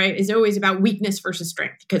is, right, is always about weakness versus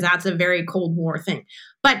strength, because that's a very Cold War thing.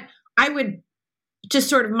 But I would just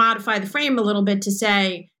sort of modify the frame a little bit to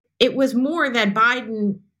say it was more that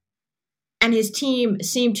Biden and his team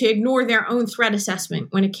seemed to ignore their own threat assessment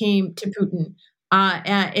when it came to Putin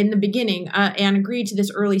in the beginning and agreed to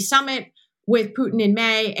this early summit with Putin in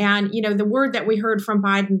May. And, the word that we heard from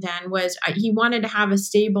Biden then was he wanted to have a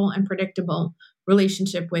stable and predictable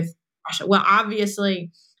relationship with Russia. Well,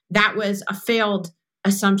 obviously, that was a failed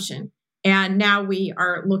assumption. And now we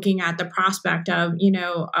are looking at the prospect of,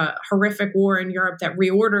 a horrific war in Europe that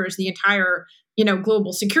reorders the entire,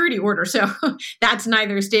 global security order. So that's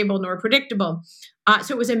neither stable nor predictable.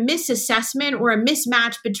 So it was a misassessment or a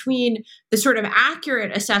mismatch between the sort of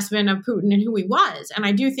accurate assessment of Putin and who he was. And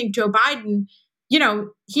I do think Joe Biden,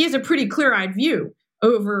 he has a pretty clear-eyed view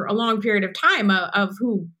over a long period of time of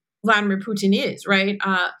who Vladimir Putin is, right?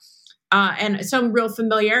 And some real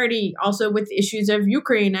familiarity also with issues of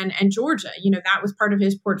Ukraine and Georgia. That was part of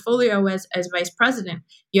his portfolio as vice president.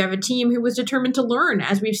 You have a team who was determined to learn,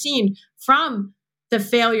 as we've seen, from the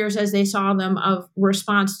failures as they saw them of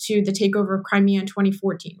response to the takeover of Crimea in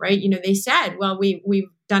 2014, right? They said, well, we've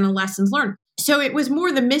done a lessons learned. So it was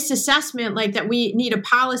more the misassessment, like that we need a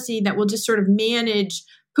policy that will just sort of manage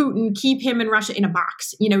Putin, keep him and Russia in a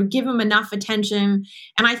box, give him enough attention.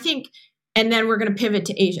 And I think, and then we're going to pivot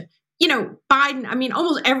to Asia. Biden,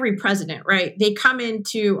 almost every president, right? They come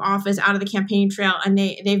into office out of the campaign trail and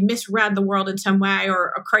they've misread the world in some way,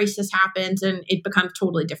 or a crisis happens and it becomes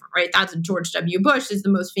totally different, right? That's George W. Bush is the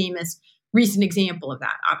most famous recent example of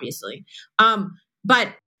that, obviously.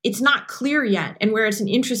 But it's not clear yet. And where it's an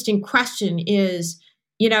interesting question is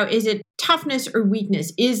it toughness or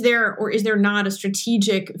weakness? Is there or is there not a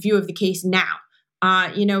strategic view of the case now?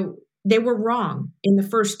 They were wrong in the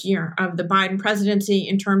first year of the Biden presidency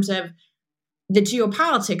in terms of the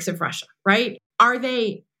geopolitics of Russia, right? Are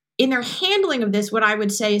they, in their handling of this, what I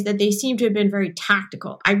would say is that they seem to have been very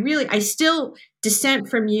tactical. I still dissent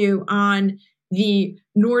from you on the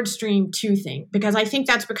Nord Stream 2 thing, because I think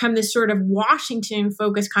that's become this sort of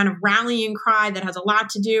Washington-focused kind of rallying cry that has a lot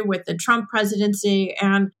to do with the Trump presidency.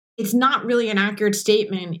 And it's not really an accurate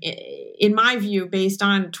statement, in my view, based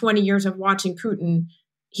on 20 years of watching Putin.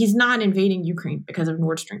 He's not invading Ukraine because of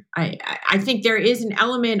Nord Stream. I think there is an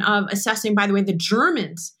element of assessing, by the way, the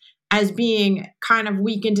Germans as being kind of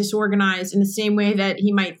weak and disorganized in the same way that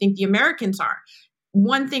he might think the Americans are.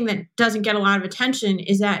 One thing that doesn't get a lot of attention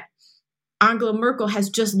is that Angela Merkel has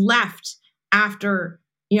just left after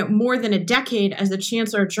more than a decade as the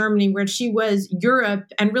Chancellor of Germany, where she was Europe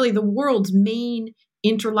and really the world's main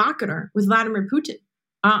interlocutor with Vladimir Putin.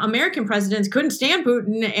 American presidents couldn't stand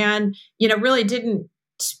Putin and really didn't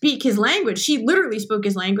speak his language. She literally spoke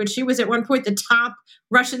his language. She was at one point the top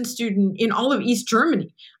Russian student in all of East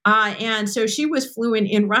Germany. And so she was fluent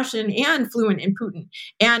in Russian and fluent in Putin.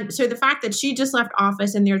 And so the fact that she just left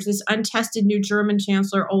office and there's this untested new German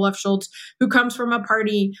chancellor, Olaf Scholz, who comes from a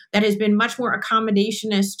party that has been much more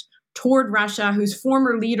accommodationist toward Russia, whose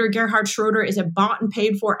former leader, Gerhard Schroeder, is a bought and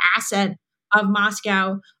paid for asset of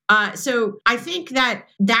Moscow. So I think that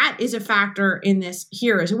is a factor in this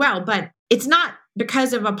here as well. But it's not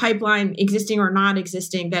because of a pipeline existing or not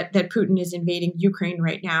existing that Putin is invading Ukraine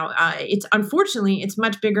right now. Unfortunately, it's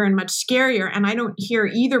much bigger and much scarier. And I don't hear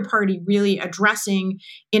either party really addressing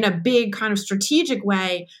in a big kind of strategic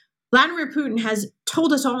way. Vladimir Putin has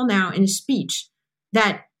told us all now in a speech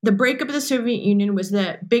that the breakup of the Soviet Union was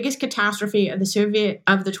the biggest catastrophe of the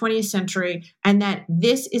 20th century, and that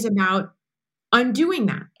this is about undoing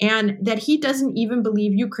that, and that he doesn't even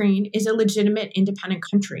believe Ukraine is a legitimate independent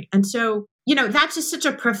country. And so, that's just such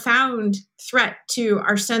a profound threat to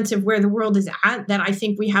our sense of where the world is at, that I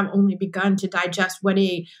think we have only begun to digest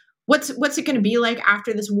what's it going to be like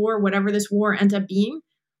after this war, whatever this war ends up being.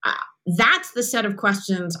 That's the set of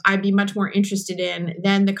questions I'd be much more interested in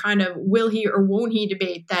than the kind of will he or won't he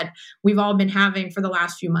debate that we've all been having for the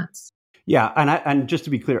last few months. Yeah, and just to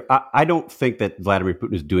be clear, I don't think that Vladimir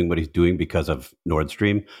Putin is doing what he's doing because of Nord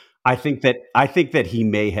Stream. I think that he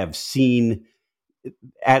may have seen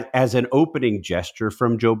as an opening gesture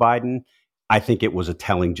from Joe Biden. I think it was a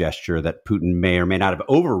telling gesture that Putin may or may not have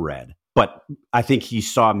overread, but I think he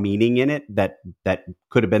saw meaning in it that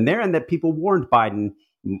could have been there, and that people warned Biden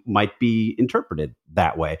might be interpreted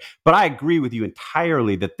that way. But I agree with you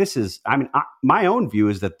entirely that this is, my own view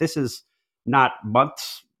is that this is not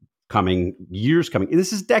months coming, years coming.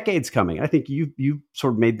 This is decades coming. I think you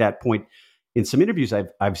sort of made that point in some interviews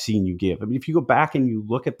I've seen you give. I mean, if you go back and you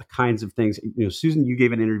look at the kinds of things, Susan, you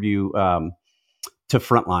gave an interview to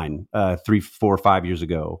Frontline 3, 4, 5 years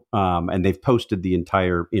ago, and they've posted the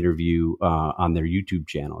entire interview on their YouTube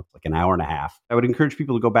channel. It's like an hour and a half. I would encourage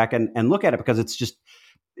people to go back and look at it, because it's just,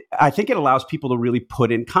 I think it allows people to really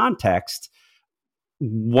put in context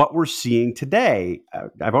what we're seeing today.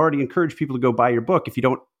 I've already encouraged people to go buy your book. If you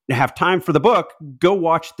don't have time for the book, go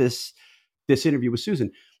watch this interview with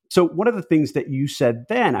Susan. So one of the things that you said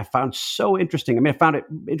then I found so interesting. I mean, I found it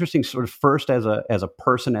interesting sort of first as a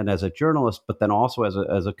person and as a journalist, but then also as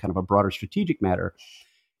a kind of a broader strategic matter.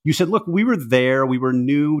 You said, look, we were there. We were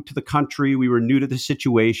new to the country. We were new to the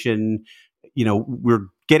situation. We're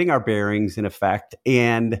getting our bearings, in effect.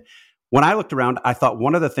 And when I looked around, I thought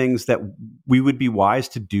one of the things that we would be wise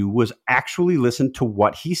to do was actually listen to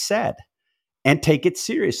what he said and take it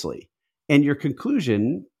seriously. And your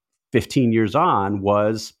conclusion 15 years on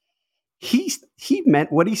was he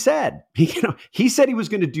meant what he said. He said he was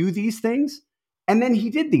going to do these things, and then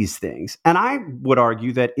he did these things. And I would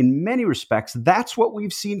argue that in many respects, that's what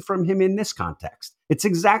we've seen from him in this context. It's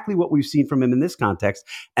exactly what we've seen from him in this context.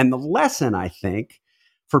 And the lesson, I think,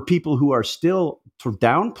 for people who are still sort of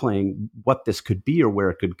downplaying what this could be or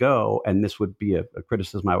where it could go, and this would be a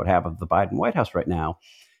criticism I would have of the Biden White House right now,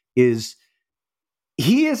 is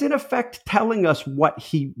he is in effect telling us what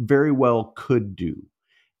he very well could do.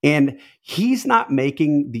 And he's not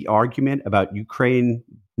making the argument about Ukraine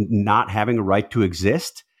not having a right to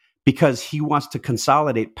exist because he wants to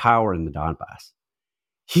consolidate power in the Donbass.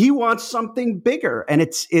 He wants something bigger. And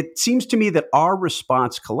it seems to me that our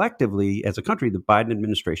response collectively as a country, the Biden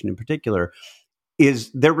administration in particular,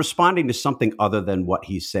 is they're responding to something other than what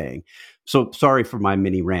he's saying. So sorry for my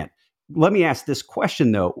mini rant. Let me ask this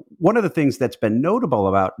question, though. One of the things that's been notable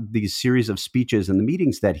about these series of speeches and the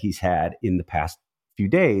meetings that he's had in the past few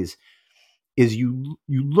days is you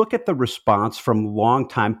look at the response from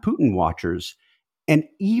longtime Putin watchers, and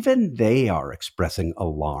even they are expressing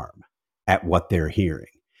alarm at what they're hearing.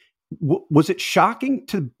 Was it shocking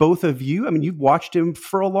to both of you? I mean, you've watched him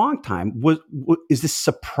for a long time. Is this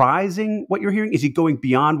surprising what you're hearing? Is he going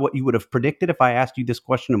beyond what you would have predicted if I asked you this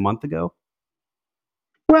question a month ago?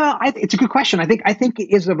 Well, it's a good question. I think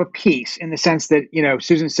it is of a piece in the sense that,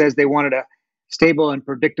 Susan says they wanted a stable and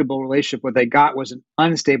predictable relationship. What they got was an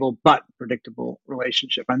unstable but predictable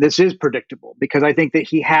relationship. And this is predictable because I think that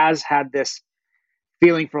he has had this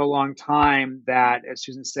feeling for a long time that, as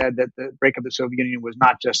Susan said, that the breakup of the Soviet Union was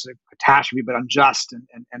not just a catastrophe, but unjust and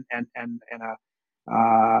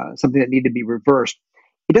something that needed to be reversed.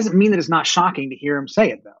 It doesn't mean that it's not shocking to hear him say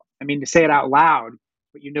it, though. I mean, to say it out loud,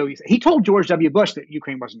 but he told George W. Bush that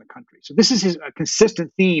Ukraine wasn't a country. So this is a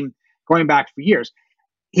consistent theme going back for years.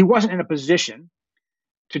 He wasn't in a position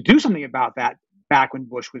to do something about that back when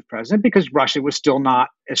Bush was president because Russia was still not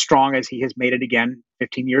as strong as he has made it again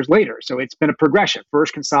 15 years later. So it's been a progression.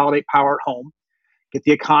 First, consolidate power at home, get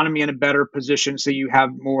the economy in a better position so you have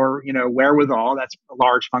more, wherewithal. That's a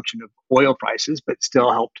large function of oil prices, but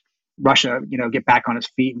still helped Russia, get back on its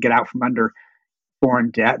feet and get out from under foreign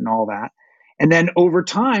debt and all that. And then over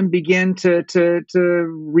time begin to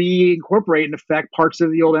reincorporate and affect parts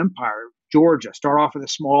of the old empire. Georgia, start off with a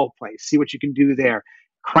small place, see what you can do there.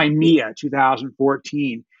 Crimea,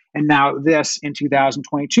 2014, and now this in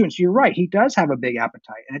 2022. And so you're right, he does have a big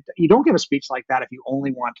appetite. And you don't give a speech like that if you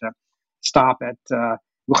only want to stop at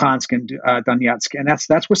Luhansk and Donetsk. And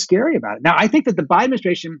that's what's scary about it. Now, I think that the Biden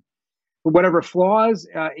administration, for whatever flaws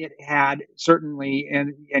it had, certainly,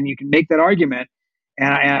 and you can make that argument,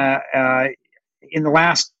 and in the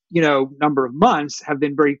last number of months have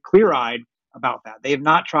been very clear-eyed about that. They have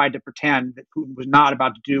not tried to pretend that Putin was not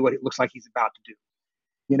about to do what it looks like he's about to do.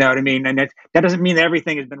 You know what I mean? And that doesn't mean that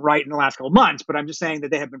everything has been right in the last couple of months, but I'm just saying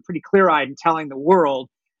that they have been pretty clear-eyed in telling the world,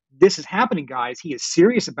 this is happening, guys. He is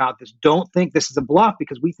serious about this. Don't think this is a bluff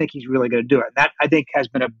because we think he's really going to do it. And that, I think, has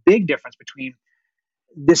been a big difference between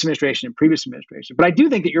this administration and previous administration. But I do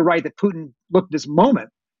think that you're right that Putin looked at this moment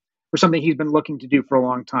for something he's been looking to do for a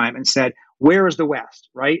long time and said, where is the West,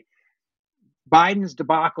 right? Biden's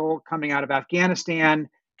debacle coming out of Afghanistan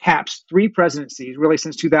caps 3 presidencies, really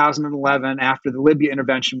since 2011, after the Libya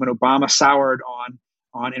intervention, when Obama soured on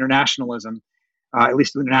internationalism, at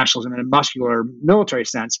least internationalism in a muscular military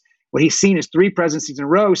sense. What he's seen is 3 presidencies in a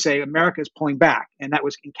row say America is pulling back. And that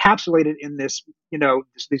was encapsulated in this,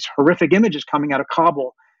 these horrific images coming out of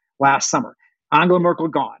Kabul last summer. Angela Merkel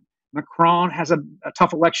gone. Macron has a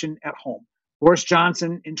tough election at home. Boris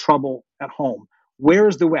Johnson in trouble at home. Where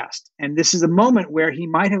is the West? And this is a moment where he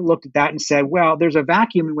might have looked at that and said, well, there's a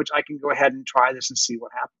vacuum in which I can go ahead and try this and see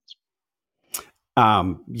what happens.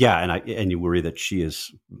 And you worry that she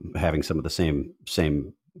is having some of the same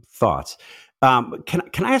thoughts.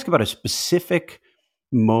 Can I ask about a specific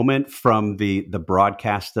moment from the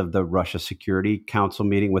broadcast of the Russia Security Council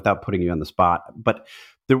meeting without putting you on the spot? But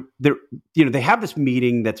they have this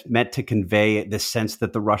meeting that's meant to convey this sense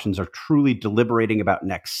that the Russians are truly deliberating about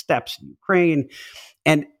next steps in Ukraine.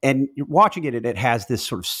 And you're watching it, it has this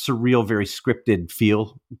sort of surreal, very scripted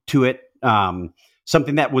feel to it.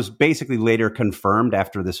 Something that was basically later confirmed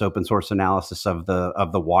after this open source analysis of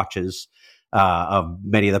the watches of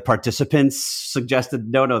many of the participants suggested,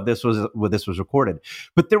 no, this was recorded.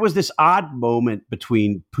 But there was this odd moment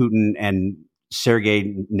between Putin and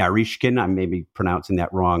Sergei Naryshkin, I may be pronouncing that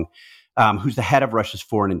wrong, who's the head of Russia's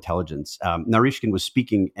foreign intelligence. Naryshkin was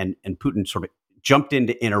speaking, and Putin sort of jumped in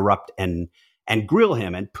to interrupt and grill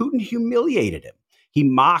him, and Putin humiliated him. He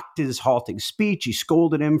mocked his halting speech. He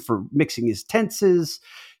scolded him for mixing his tenses,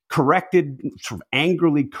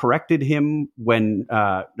 angrily corrected him when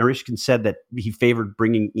Naryshkin said that he favored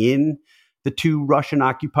bringing in the 2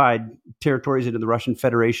 Russian-occupied territories into the Russian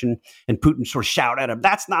Federation, and Putin sort of shouted at him,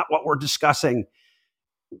 "That's not what we're discussing."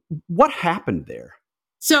 What happened there?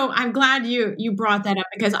 So I'm glad you brought that up,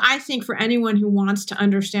 because I think for anyone who wants to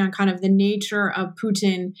understand kind of the nature of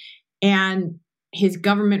Putin and his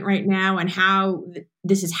government right now and how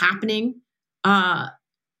this is happening,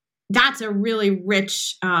 that's a really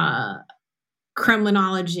rich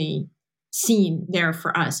Kremlinology scene there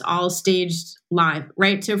for us, all staged live,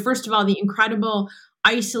 right? So first of all, the incredible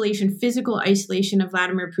physical isolation of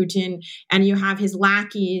Vladimir Putin, and you have his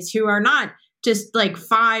lackeys who are not just like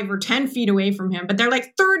 5 or 10 feet away from him, but they're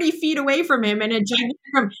like 30 feet away from him in a gigantic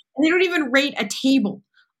room, and they don't even rate a table.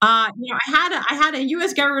 I had a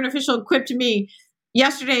U.S. government official quip to me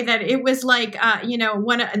yesterday that it was like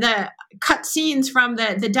one of the cut scenes from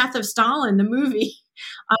the Death of Stalin, the movie.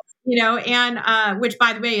 Which,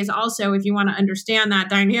 by the way, is also, if you want to understand that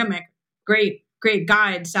dynamic, great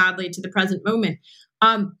guide, sadly, to the present moment.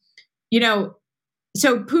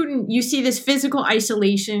 So Putin, you see this physical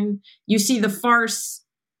isolation, you see the farce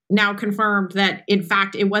now confirmed that, in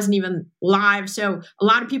fact, it wasn't even live. So a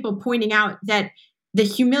lot of people pointing out that the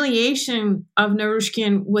humiliation of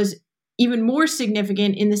Naryshkin was even more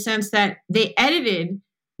significant in the sense that they edited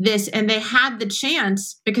this and they had the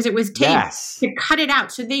chance, because it was taped, to cut it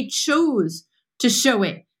out. So they chose to show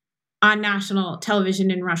it on national television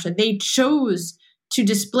in Russia. They chose to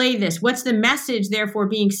display this. What's the message, therefore,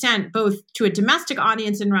 being sent both to a domestic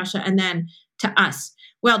audience in Russia and then to us?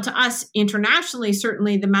 Well, to us internationally,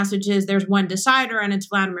 certainly the message is there's one decider, and it's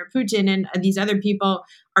Vladimir Putin, and these other people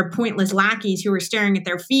are pointless lackeys who are staring at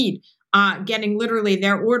their feet, getting literally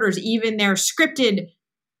their orders. Even their scripted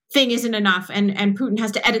thing isn't enough, and Putin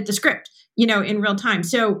has to edit the script, in real time.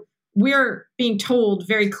 So we're being told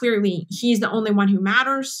very clearly he's the only one who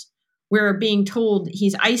matters. We're being told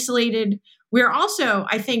he's isolated. We're also,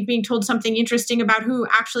 I think, being told something interesting about who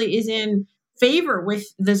actually is in favor with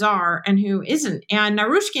the Tsar and who isn't. And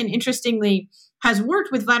Naryshkin, interestingly, has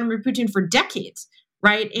worked with Vladimir Putin for decades,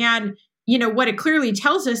 right? And what it clearly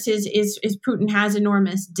tells us is Putin has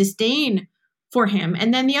enormous disdain for him.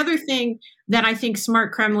 And then the other thing that I think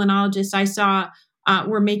smart Kremlinologists I saw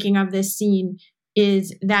were making of this scene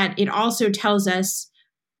is that it also tells us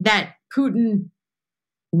that Putin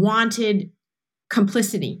wanted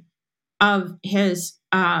complicity of his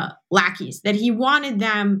lackeys, that he wanted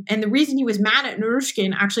them. And the reason he was mad at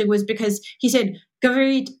Naryshkin actually was because he said,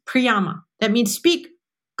 "Говорить прямо." That means speak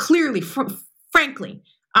clearly, frankly.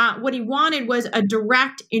 What he wanted was a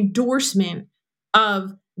direct endorsement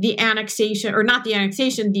of the annexation, or not the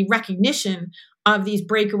annexation, the recognition of these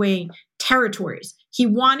breakaway territories. he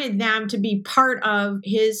wanted them to be part of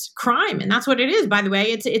his crime. And that's what it is, by the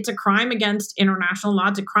way. It's a crime against international law.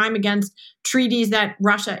 It's a crime against treaties that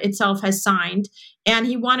Russia itself has signed. And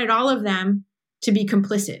he wanted all of them to be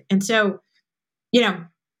complicit. And so,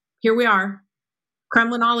 here we are.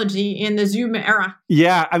 Kremlinology in the Zoom era.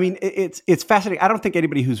 Yeah, I mean, it's fascinating. I don't think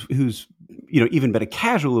anybody who's even been a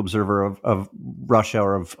casual observer of Russia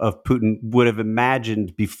or of Putin would have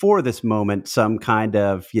imagined before this moment some kind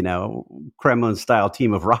of Kremlin-style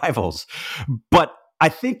team of rivals. But I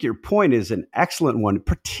think your point is an excellent one,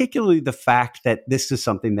 particularly the fact that this is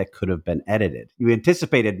something that could have been edited. You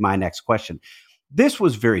anticipated my next question. This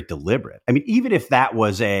was very deliberate. I mean, even if that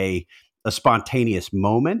was a spontaneous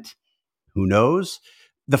moment, who knows?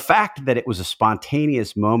 The fact that it was a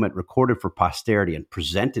spontaneous moment recorded for posterity and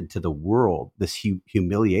presented to the world, this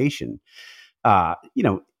humiliation,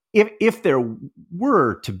 if there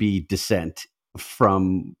were to be dissent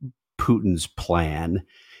from Putin's plan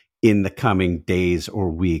in the coming days or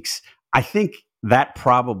weeks, I think that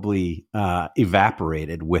probably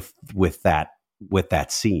evaporated with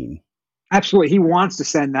that scene. Absolutely. He wants to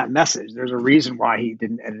send that message. There's a reason why he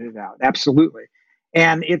didn't edit it out. Absolutely.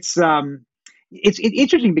 And it's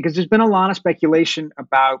interesting because there's been a lot of speculation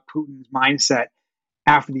about Putin's mindset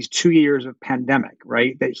after these 2 years of pandemic,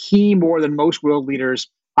 right? That he, more than most world leaders,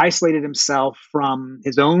 isolated himself from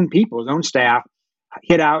his own people, his own staff,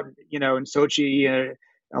 hid out, in Sochi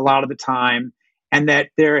a lot of the time. And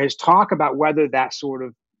that there is talk about whether that sort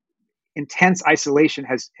of intense isolation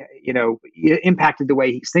has, impacted the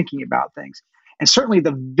way he's thinking about things. And certainly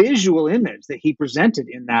the visual image that he presented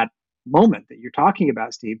in that moment that you're talking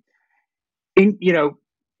about, Steve,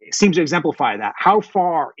 seems to exemplify that. How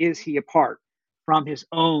far is he apart from his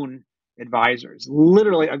own advisors?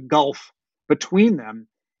 Literally a gulf between them,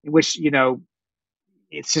 in which,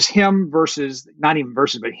 it's just him versus, not even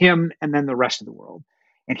versus, but him and then the rest of the world.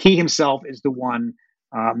 And he himself is the one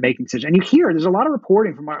making decisions. And you hear, there's a lot of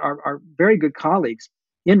reporting from our very good colleagues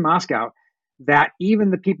in Moscow that even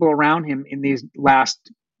the people around him in these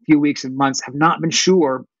last few weeks and months have not been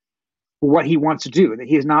sure what he wants to do, that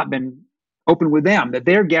he has not been open with them, that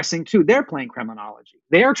they're guessing too. They're playing Kremlinology.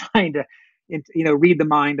 They're trying to, read the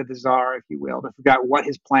mind of the Tsar, if you will, to figure out what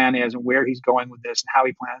his plan is and where he's going with this and how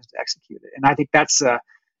he plans to execute it. And I think that's, a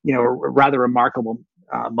rather remarkable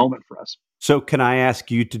moment for us. So can I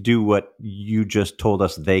ask you to do what you just told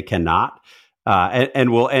us they cannot?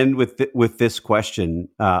 And we'll end with this question,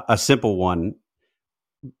 a simple one.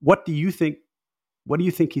 What do you think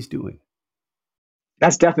he's doing?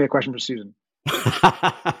 That's definitely a question for Susan.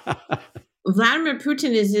 Vladimir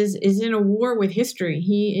Putin is in a war with history.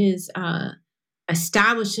 He is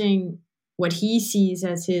establishing what he sees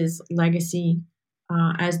as his legacy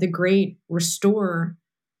as the great restorer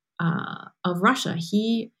of Russia.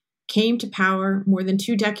 He came to power more than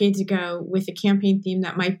 2 decades ago with a campaign theme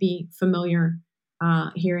that might be familiar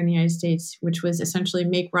here in the United States, which was essentially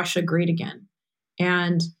make Russia great again.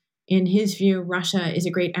 And in his view, Russia is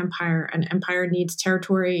a great empire. An empire needs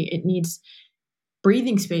territory. It needs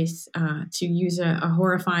breathing space, to use a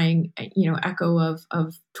horrifying, echo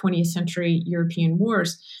of 20th century European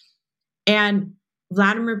wars. And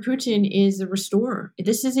Vladimir Putin is the restorer.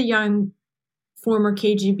 This is a young former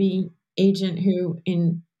KGB agent who,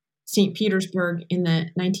 in St. Petersburg in the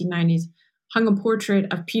 1990s, hung a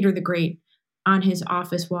portrait of Peter the Great on his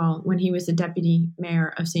office wall when he was the deputy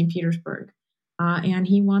mayor of St. Petersburg. And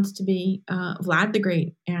he wants to be Vlad the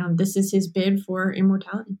Great. And this is his bid for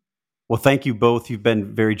immortality. Well, thank you both. You've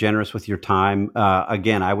been very generous with your time.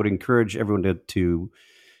 Again, I would encourage everyone to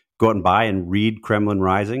go out and buy and read Kremlin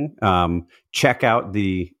Rising. Check out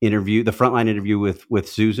the Frontline interview with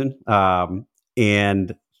Susan.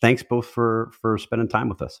 And thanks both for spending time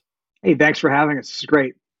with us. Hey, thanks for having us. It's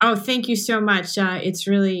great. Oh, thank you so much.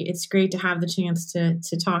 It's great to have the chance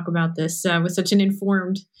to talk about this with such an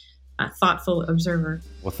informed, thoughtful observer.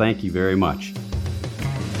 Well, thank you very much.